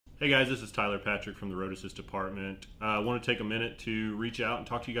Hey guys, this is Tyler Patrick from the Road Assist Department. I want to take a minute to reach out and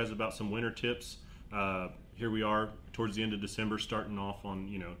talk to you guys about some winter tips. Here we are towards the end of December, starting off on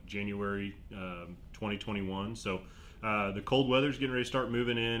January 2021. So the cold weather is getting ready to start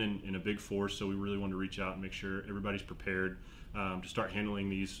moving in a big force. So we really want to reach out and make sure everybody's prepared to start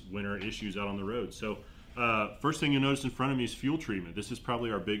handling these winter issues out on the road. So first thing you'll notice in front of me is fuel treatment. This is probably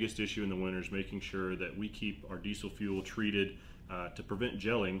our biggest issue in the winters, making sure that we keep our diesel fuel treated to prevent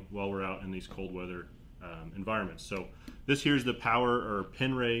gelling while we're out in these cold weather environments. So this here's the Power or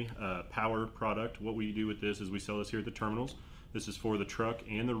Penray Power product. What we do with this is we sell this here at the terminals. This is for the truck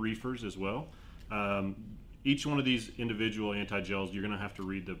and the reefers as well. Each one of these individual anti-gels, you're going to have to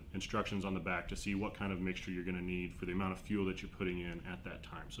read the instructions on the back to see what kind of mixture you're going to need for the amount of fuel that you're putting in at that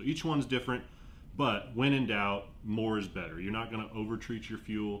time. So each one's different, but when in doubt, more is better. You're not going to over-treat your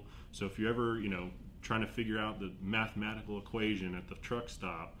fuel. So if you're ever, trying to figure out the mathematical equation at the truck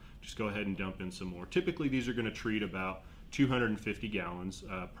stop, just go ahead and dump in some more. Typically, these are going to treat about 250 gallons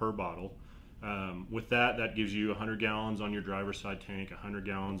per bottle. With that gives you 100 gallons on your driver's side tank, 100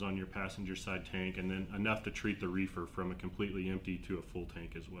 gallons on your passenger side tank, and then enough to treat the reefer from a completely empty to a full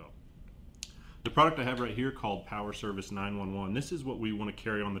tank as well. The product I have right here called Power Service 911, this is what we want to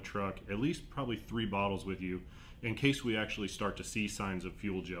carry on the truck, at least probably 3 bottles with you in case we actually start to see signs of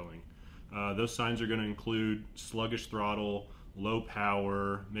fuel gelling. Those signs are going to include sluggish throttle, low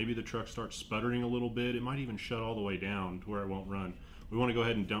power, maybe the truck starts sputtering a little bit, it might even shut all the way down to where it won't run. We want to go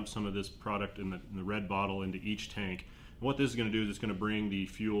ahead and dump some of this product in the red bottle into each tank. And what this is going to do is it's going to bring the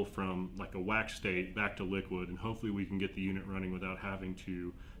fuel from like a wax state back to liquid, and hopefully we can get the unit running without having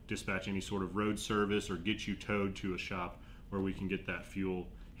to dispatch any sort of road service or get you towed to a shop where we can get that fuel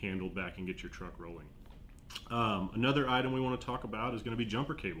handled back and get your truck rolling. Another item we want to talk about is going to be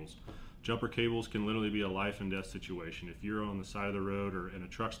jumper cables. Jumper cables can literally be a life and death situation. If you're on the side of the road or in a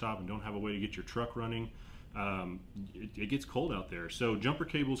truck stop and don't have a way to get your truck running, it gets cold out there. So jumper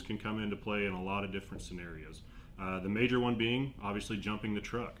cables can come into play in a lot of different scenarios. The major one being obviously jumping the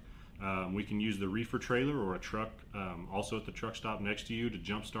truck. We can use the reefer trailer or a truck also at the truck stop next to you to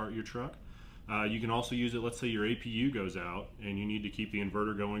jump start your truck. You can also use it, let's say your APU goes out and you need to keep the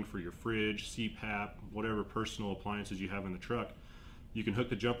inverter going for your fridge, CPAP, whatever personal appliances you have in the truck. You can hook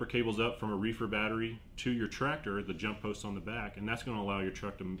the jumper cables up from a reefer battery to your tractor, the jump post on the back, and that's going to allow your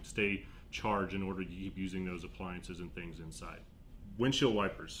truck to stay charged in order to keep using those appliances and things inside. Windshield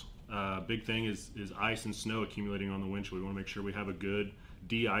wipers. Big thing is ice and snow accumulating on the windshield. We want to make sure we have a good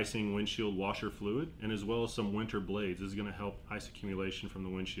de-icing windshield washer fluid, and as well as some winter blades. This is going to help ice accumulation from the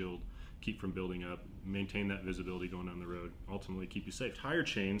windshield keep from building up, maintain that visibility going down the road, ultimately keep you safe. Tire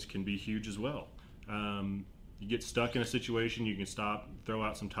chains can be huge as well. You get stuck in a situation, you can stop, throw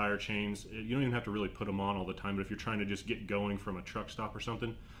out some tire chains. You don't even have to really put them on all the time, but if you're trying to just get going from a truck stop or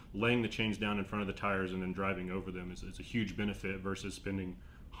something, laying the chains down in front of the tires and then driving over them is a huge benefit versus spending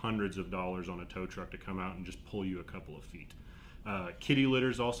hundreds of dollars on a tow truck to come out and just pull you a couple of feet. Kitty litter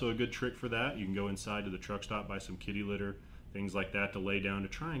is also a good trick for that. You can go inside to the truck stop, buy some kitty litter, things like that to lay down to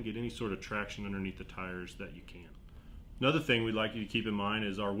try and get any sort of traction underneath the tires that you can. Another thing we'd like you to keep in mind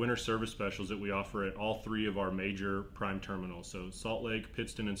is our winter service specials that we offer at all 3 of our major prime terminals. So Salt Lake,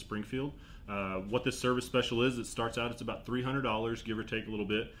 Pittston, and Springfield. What this service special is, it starts out, it's about $300, give or take a little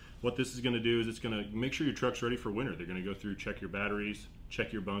bit. What this is going to do is it's going to make sure your truck's ready for winter. They're going to go through, check your batteries,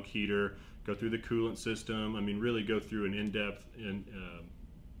 check your bunk heater, go through the coolant system. I mean, really go through an in-depth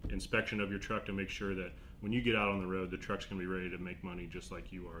inspection of your truck to make sure that when you get out on the road, the truck's going to be ready to make money just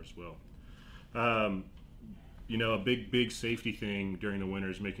like you are as well. A big safety thing during the winter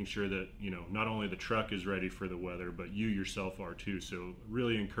is making sure that, not only the truck is ready for the weather, but you yourself are too. So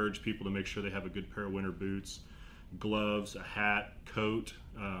really encourage people to make sure they have a good pair of winter boots, gloves, a hat, coat,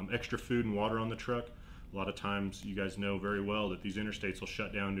 extra food and water on the truck. A lot of times you guys know very well that these interstates will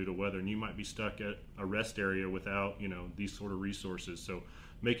shut down due to weather, and you might be stuck at a rest area without, these sort of resources. So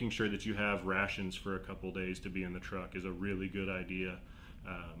making sure that you have rations for a couple days to be in the truck is a really good idea.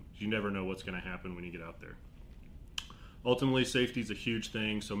 You never know what's going to happen when you get out there. Ultimately, safety is a huge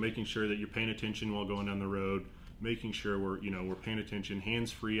thing, so making sure that you're paying attention while going down the road, making sure we're paying attention,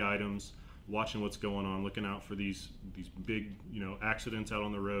 hands-free items, watching what's going on, looking out for these big accidents out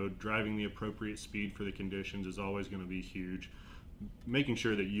on the road, driving the appropriate speed for the conditions is always going to be huge. Making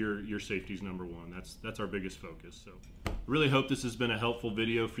sure that your safety is number one. That's our biggest focus. So really hope this has been a helpful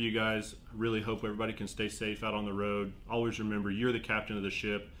video for you guys. Really hope everybody can stay safe out on the road. Always remember, you're the captain of the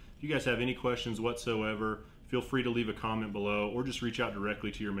ship. If you guys have any questions whatsoever, feel free to leave a comment below or just reach out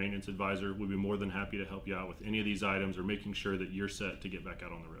directly to your maintenance advisor. We'd be more than happy to help you out with any of these items or making sure that you're set to get back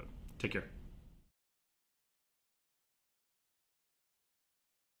out on the road. Take care.